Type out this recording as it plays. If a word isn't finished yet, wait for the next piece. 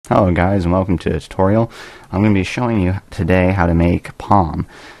Hello guys, and welcome to a tutorial. I'm going to be showing you today how to make POM.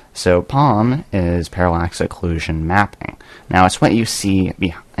 So POM is Parallax Occlusion mapping. Now it's what you see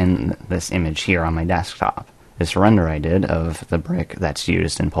in this image here on my desktop. This render I did of the brick that's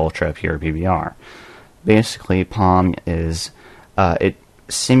used in Ultra Pure PBR. Basically POM is, it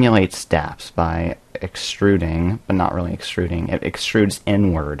simulates depths by extruding, but not really extruding. It extrudes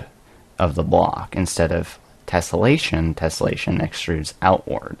inward of the block instead of tessellation extrudes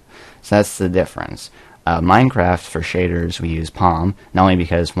outward. So that's the difference. Minecraft, for shaders, we use POM, not only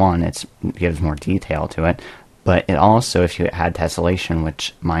because, one, it gives more detail to it, but it also, if you had tessellation,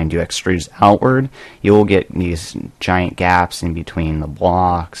 which, mind you, extrudes outward, you will get these giant gaps in between the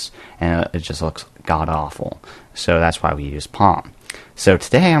blocks, and it just looks god-awful. So that's why we use POM. So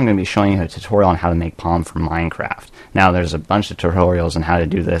today I'm going to be showing you a tutorial on how to make POM for Minecraft. Now there's a bunch of tutorials on how to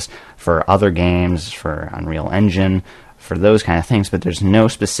do this for other games, for Unreal Engine, for those kind of things, but there's no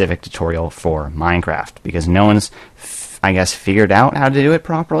specific tutorial for Minecraft because no one's, I guess, figured out how to do it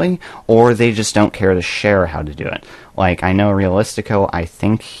properly, or they just don't care to share how to do it. Like, I know Realistico, I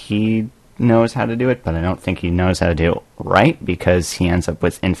think he knows how to do it, but I don't think he knows how to do it right because he ends up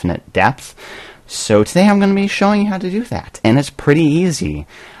with infinite depth. So today I'm going to be showing you how to do that, and it's pretty easy.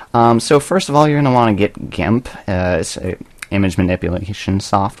 So first of all, you're going to want to get GIMP. It's image manipulation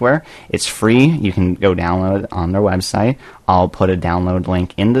software. It's free. You can go download it on their website. I'll put a download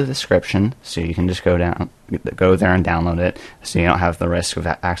link in the description, so you can just go there and download it, so you don't have the risk of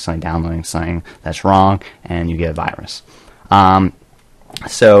accidentally downloading something that's wrong and you get a virus.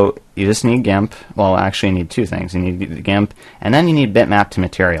 So you just need GIMP. Well, actually you need two things. You need GIMP, and then you need bitmap to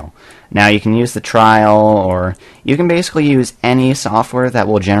material. Now you can use the trial, or you can basically use any software that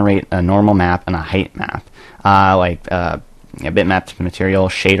will generate a normal map and a height map, like bitmap to material,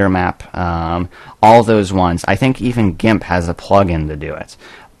 shader map, all those ones. I think even GIMP has a plugin to do it.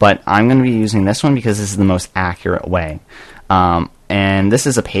 But I'm going to be using this one because this is the most accurate way. And this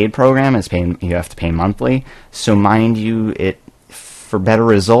is a paid program. It's paid, you have to pay monthly. So mind you, for better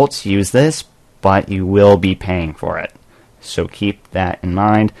results, use this, but you will be paying for it. So keep that in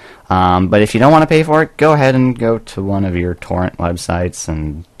mind. But if you don't want to pay for it, go ahead and go to one of your torrent websites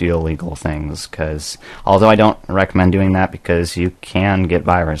and do illegal things. Because although I don't recommend doing that because you can get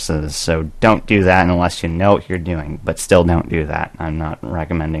viruses, so don't do that unless you know what you're doing. But still, don't do that. I'm not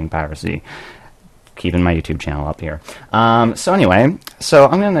recommending piracy. Keeping my YouTube channel up here. So anyway, so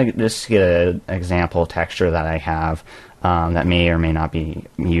I'm going to just get an example texture that I have that may or may not be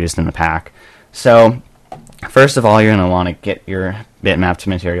used in the pack. So first of all, you're going to want to get your bitmap to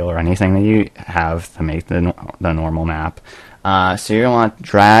material or anything that you have to make the normal map. So you're going to want to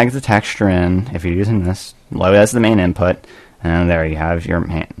drag the texture in. If you're using this, load as the main input, and there you have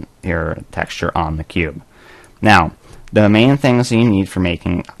your texture on the cube. Now, the main things you need for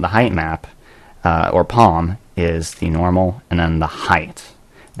making the height map, or POM, is the normal and then the height.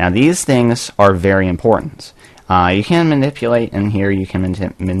 Now, these things are very important. You can manipulate in here. You can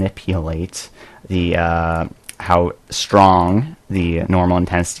manipulate the how strong the normal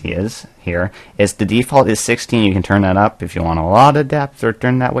intensity is here. The default is 16. You can turn that up if you want a lot of depth, or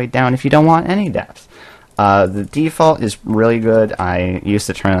turn that way down if you don't want any depth. The default is really good. I used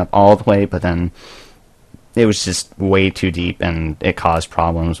to turn it up all the way, but then it was just way too deep and it caused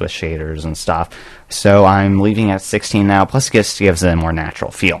problems with shaders and stuff. So I'm leaving it at 16 now, plus it gives it a more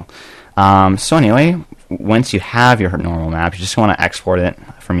natural feel. So anyway, once you have your normal map, you just want to export it.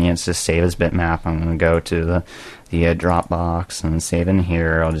 For me, it's just save as bitmap. I'm going to go to the Dropbox and save in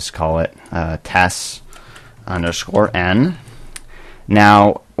here. I'll just call it tess_n.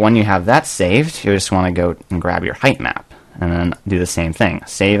 Now, when you have that saved, you just want to go and grab your height map and then do the same thing.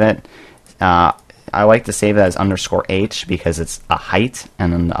 Save it. I like to save it as _h because it's a height,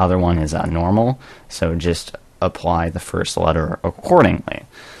 and then the other one is a normal. So just apply the first letter accordingly.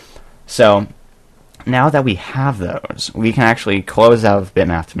 So now that we have those, we can actually close out of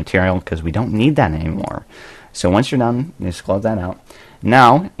bitmap to material because we don't need that anymore. So once you're done, just close that out.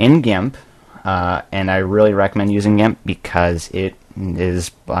 Now, in GIMP, and I really recommend using GIMP because it is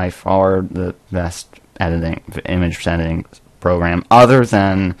by far the best image editing program other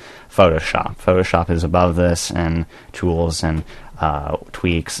than Photoshop. Photoshop is above this, and tools and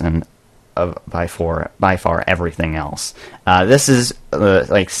tweaks and by far everything else. This is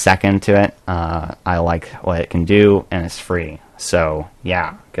like second to it. I like what it can do, and it's free. So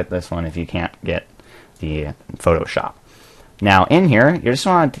yeah, get this one if you can't get the Photoshop. Now in here, you just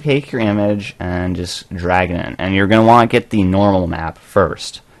want to take your image and just drag it in, and you're going to want to get the normal map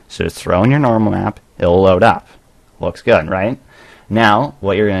first. So just throw in your normal map, it'll load up. Looks good, right? Now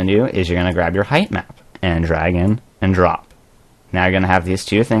what you're going to do is you're going to grab your height map and drag in and drop. Now you're going to have these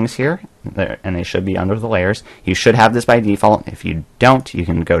two things here, and they should be under the layers. You should have this by default. If you don't, you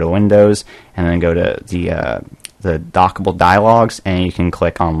can go to Windows and then go to the dockable dialogues, and you can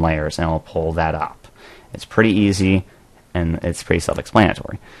click on layers, and it'll pull that up. It's pretty easy, and it's pretty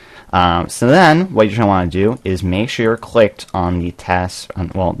self-explanatory. So then, what you're going to want to do is make sure you're clicked on the test,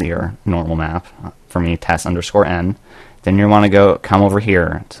 well, your normal map. For me, test_n. Then you want to come over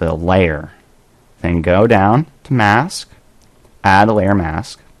here to the layer. Then go down to mask, add a layer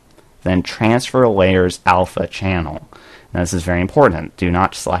mask, then transfer layers alpha channel. Now this is very important. Do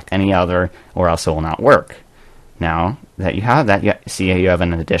not select any other, or else it will not work. Now that you have that, you see you have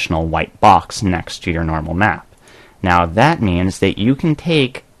an additional white box next to your normal map. Now that means that you can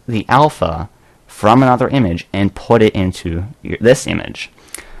take the alpha from another image and put it into this image.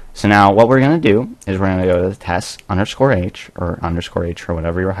 So now what we're going to do is we're going to go to the test_h or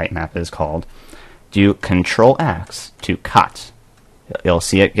whatever your height map is called. Do Control X to cut. You'll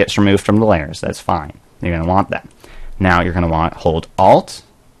see it gets removed from the layers. That's fine. You're going to want that. Now you're going to hold Alt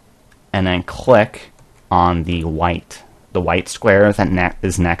and then click on the white square that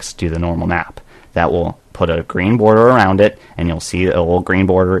is next to the normal map. That will put a green border around it, and you'll see a little green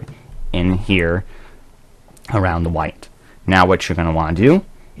border in here around the white. Now what you're going to want to do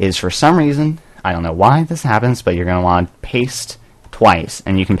is, for some reason, I don't know why this happens, but you're going to want to paste twice,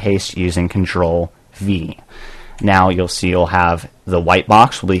 and you can paste using Control V. Now you'll see you'll have the white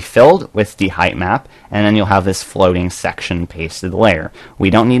box will be filled with the height map, and then you'll have this floating section pasted layer. We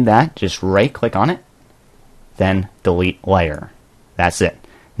don't need that. Just right click on it, then delete layer. That's it.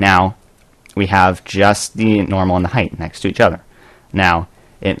 Now we have just the normal and the height next to each other. Now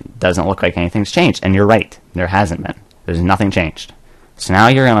it doesn't look like anything's changed, and you're right, there hasn't been. There's nothing changed. So now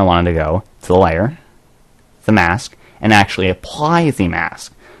you're going to want to go to the layer, the mask, and actually apply the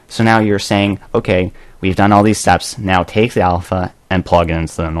mask. So now you're saying, okay, we've done all these steps, now take the alpha and plug it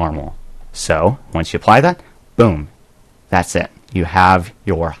into the normal. So once you apply that, boom, that's it. You have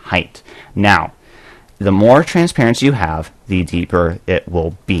your height. Now, the more transparency you have, the deeper it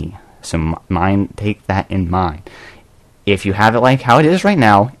will be. So take that in mind. If you have it like how it is right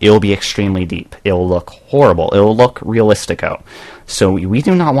now, it will be extremely deep. It will look horrible. It will look realistico. So we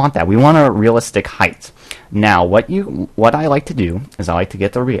do not want that. We want a realistic height. Now, what I like to do is I like to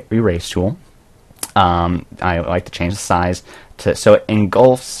get the erase tool. I like to change the size so it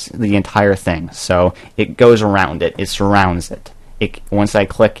engulfs the entire thing. So it goes around it. It surrounds it. Once I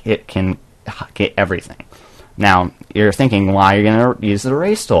click, it can get everything. Now, you're thinking, why are you going to use the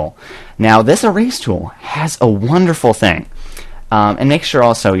erase tool? Now, this erase tool has a wonderful thing. And make sure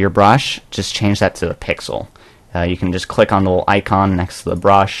also your brush, just change that to a pixel. You can just click on the little icon next to the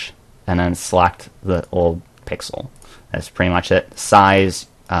brush and then select the little pixel. That's pretty much it. Size,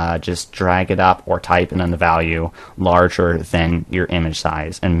 just drag it up or type in the value larger than your image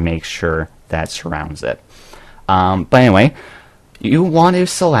size and make sure that surrounds it. But anyway, you want to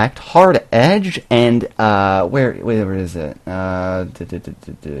select hard edge and where is it? I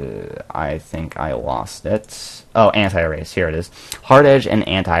think I lost it. Oh, anti-erase. Here it is. Hard edge and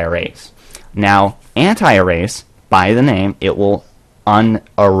anti-erase. Now, anti-erase, by the name, it will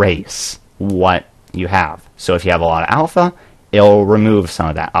unerase what you have. So if you have a lot of alpha, it'll remove some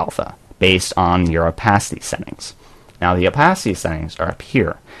of that alpha based on your opacity settings. Now, the opacity settings are up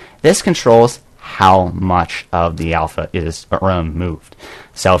here. This controls how much of the alpha is removed.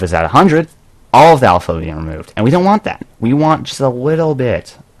 So if it's at 100, all of the alpha will be removed. And we don't want that. We want just a little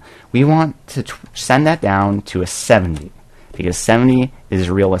bit. We want to send that down to a 70, because 70 is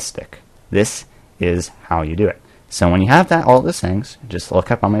realistic. This is how you do it. So when you have that, all of those things, just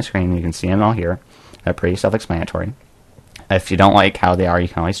look up on my screen. You can see them all here. They're pretty self-explanatory. If you don't like how they are, you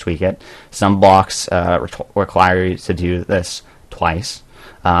can always tweak it. Some blocks require you to do this twice.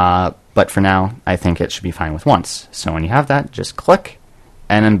 But for now, I think it should be fine with once. So when you have that, just click,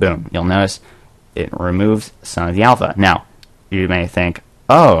 and then boom. You'll notice it removes some of the alpha. Now, you may think,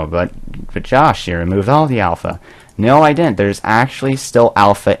 oh, but Josh, you removed all the alpha. No, I didn't. There's actually still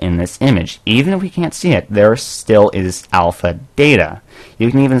alpha in this image. Even if we can't see it, there still is alpha data. You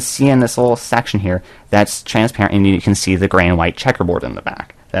can even see in this little section here that's transparent, and you can see the gray and white checkerboard in the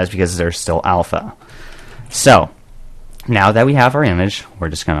back. That's because there's still alpha. So, now that we have our image, we're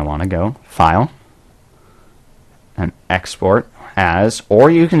just going to want to go File and Export as,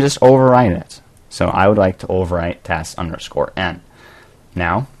 or you can just overwrite it. So I would like to overwrite test_n.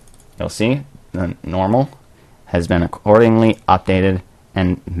 Now, you'll see the normal has been accordingly updated,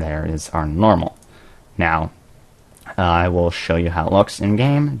 and there is our normal. Now, I will show you how it looks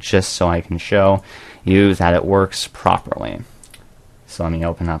in-game, just so I can show you that it works properly. So let me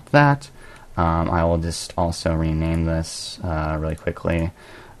open up that. I will just also rename this really quickly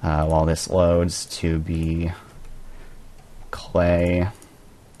while this loads to be clay,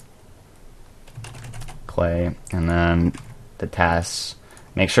 and then the tests.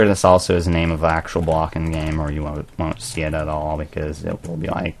 Make sure this also is the name of the actual block in the game, or you won't see it at all, because it will be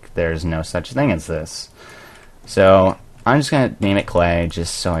like there's no such thing as this. So I'm just going to name it clay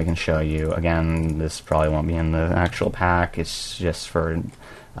just so I can show you. Again, this probably won't be in the actual pack. It's just for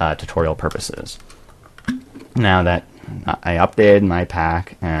tutorial purposes. Now that I updated my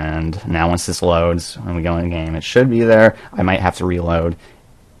pack, and now once this loads, when we go in the game, it should be there. I might have to reload.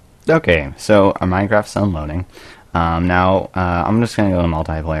 Okay, so our Minecraft's unloading. Now, I'm just going to go to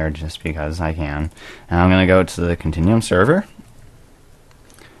multiplayer just because I can. And I'm going to go to the Continuum server.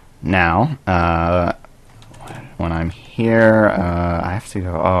 Now, when I'm here, I have to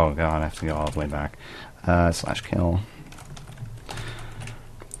go, oh god, I have to go all the way back. / kill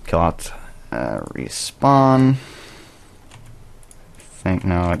out, respawn.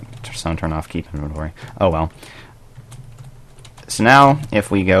 No, someone turn off keep inventory. Oh well. So now,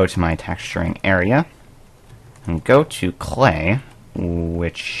 if we go to my texturing area, and go to clay,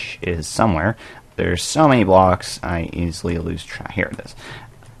 which is somewhere, there's so many blocks, I easily lose track. Here it is.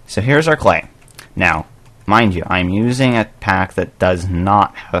 So here's our clay. Now, mind you, I'm using a pack that does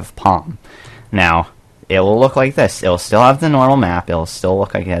not have POM. Now, it will look like this. It'll still have the normal map, it'll still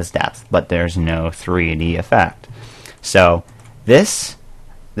look like it has depth, but there's no 3D effect. So, this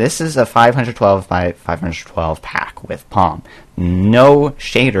is a 512 by 512 pack with POM. No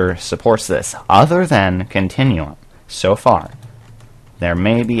shader supports this, other than Continuum, so far. There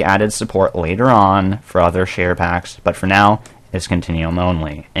may be added support later on for other shader packs, but for now, it's Continuum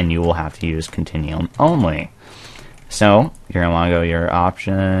only, and you will have to use Continuum only. So, you're going to want to go to your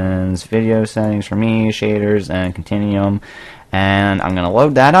options, video settings for me, shaders, and Continuum, and I'm going to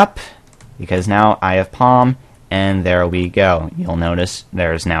load that up, because now I have POM, and there we go. You'll notice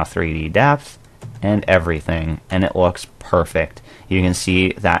there's now 3D depth and everything, and it looks perfect. You can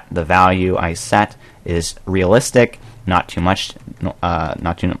see that the value I set is realistic, not too much,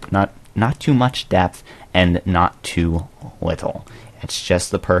 not too much depth, and not too little. It's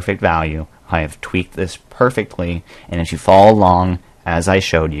just the perfect value. I have tweaked this perfectly, and if you follow along as I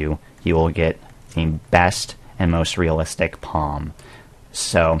showed you, you will get the best and most realistic POM.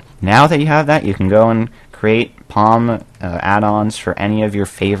 So now that you have that, you can go and create POM add-ons for any of your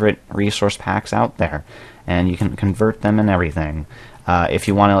favorite resource packs out there, and you can convert them and everything. If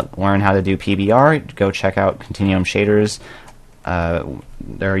you want to learn how to do PBR, go check out Continuum Shaders,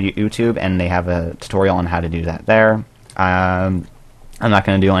 their YouTube, and they have a tutorial on how to do that there. I'm not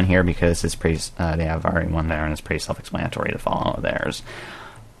going to do one here because it's pretty. They have already one there, and it's pretty self-explanatory to follow theirs.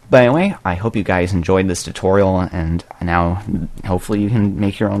 But anyway, I hope you guys enjoyed this tutorial, and now hopefully you can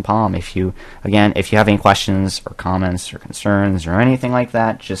make your own POM. If you have any questions or comments or concerns or anything like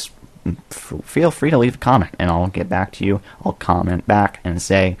that, just feel free to leave a comment, and I'll get back to you. I'll comment back and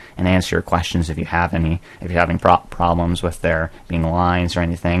answer your questions if you have any. If you're having problems with there being lines or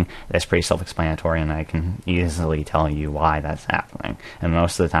anything, that's pretty self-explanatory, and I can easily tell you why that's happening. And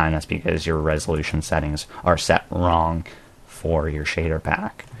most of the time, that's because your resolution settings are set wrong for your shader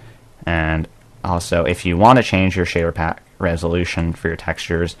pack. And also, if you want to change your shader pack resolution for your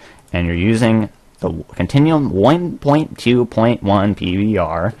textures, and you're using the Continuum 1.2.1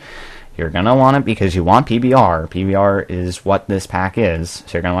 PBR, you're going to want it because you want PBR. PBR is what this pack is. So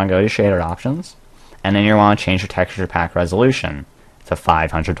you're going to want to go to shader options, and then you want to change your texture pack resolution to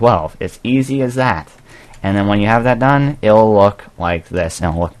 512. It's easy as that. And then when you have that done, it'll look like this, and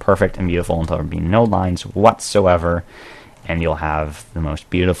it'll look perfect and beautiful until there'll be no lines whatsoever, and you'll have the most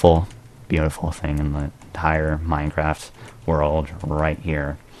beautiful, beautiful thing in the entire Minecraft world right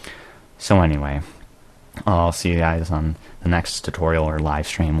here. So anyway, I'll see you guys on the next tutorial or live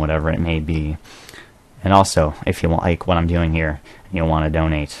stream, whatever it may be. And also, if you like what I'm doing here and you want to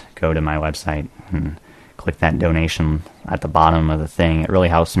donate, go to my website and click that donation at the bottom of the thing. It really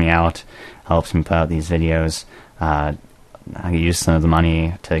helps me out, helps me put out these videos. I use some of the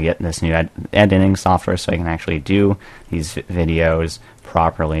money to get this new editing software so I can actually do these videos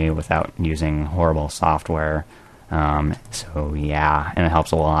properly without using horrible software. So yeah, and it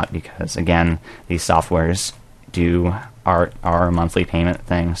helps a lot because, again, these softwares are a monthly payment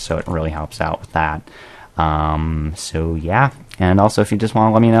thing, so it really helps out with that. So yeah, and also if you just want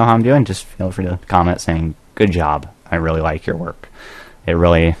to let me know how I'm doing, just feel free to comment saying, good job, I really like your work. It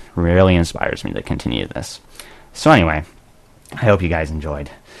really, really inspires me to continue this. So anyway, I hope you guys enjoyed.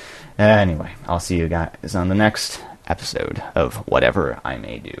 Anyway, I'll see you guys on the next episode of whatever I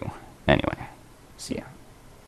may do. Anyway, see ya.